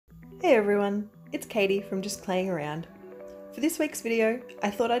Hey everyone, it's Katie from Just Playing Around. For this week's video,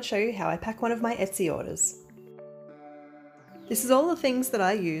 I thought I'd show you how I pack one of my Etsy orders. This is all the things that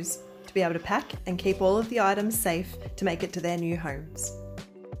I use to be able to pack and keep all of the items safe to make it to their new homes.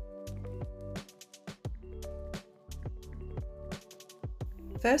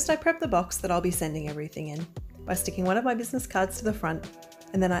 First, I prep the box that I'll be sending everything in by sticking one of my business cards to the front,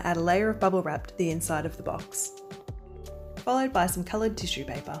 and then I add a layer of bubble wrap to the inside of the box, followed by some coloured tissue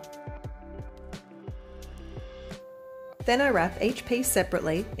paper. Then I wrap each piece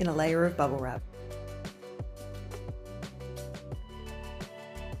separately in a layer of bubble wrap.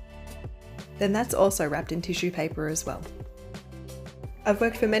 Then that's also wrapped in tissue paper as well. I've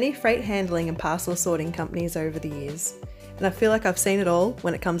worked for many freight handling and parcel sorting companies over the years, and I feel like I've seen it all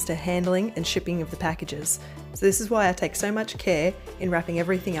when it comes to handling and shipping of the packages, so this is why I take so much care in wrapping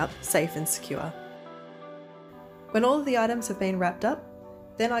everything up safe and secure. When all of the items have been wrapped up,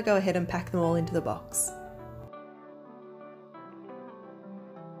 then I go ahead and pack them all into the box.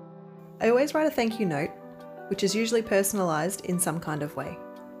 I always write a thank you note, which is usually personalised in some kind of way.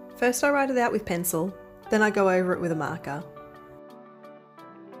 First I write it out with pencil, then I go over it with a marker.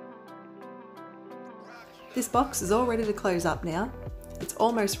 This box is all ready to close up now. It's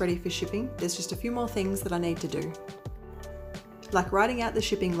almost ready for shipping, there's just a few more things that I need to do. Like writing out the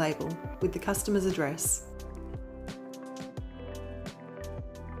shipping label with the customer's address.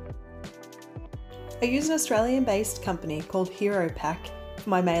 I use an Australian-based company called Hero Pack for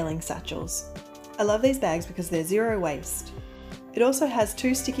my mailing satchels. I love these bags because they're zero waste. It also has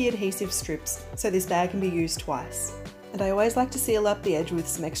 2 sticky adhesive strips, so this bag can be used twice. And I always like to seal up the edge with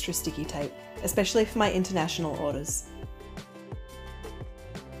some extra sticky tape, especially for my international orders.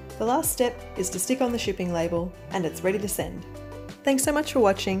 The last step is to stick on the shipping label and it's ready to send. Thanks so much for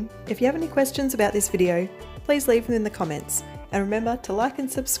watching. If you have any questions about this video, please leave them in the comments, and remember to like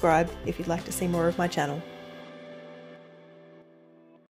and subscribe if you'd like to see more of my channel.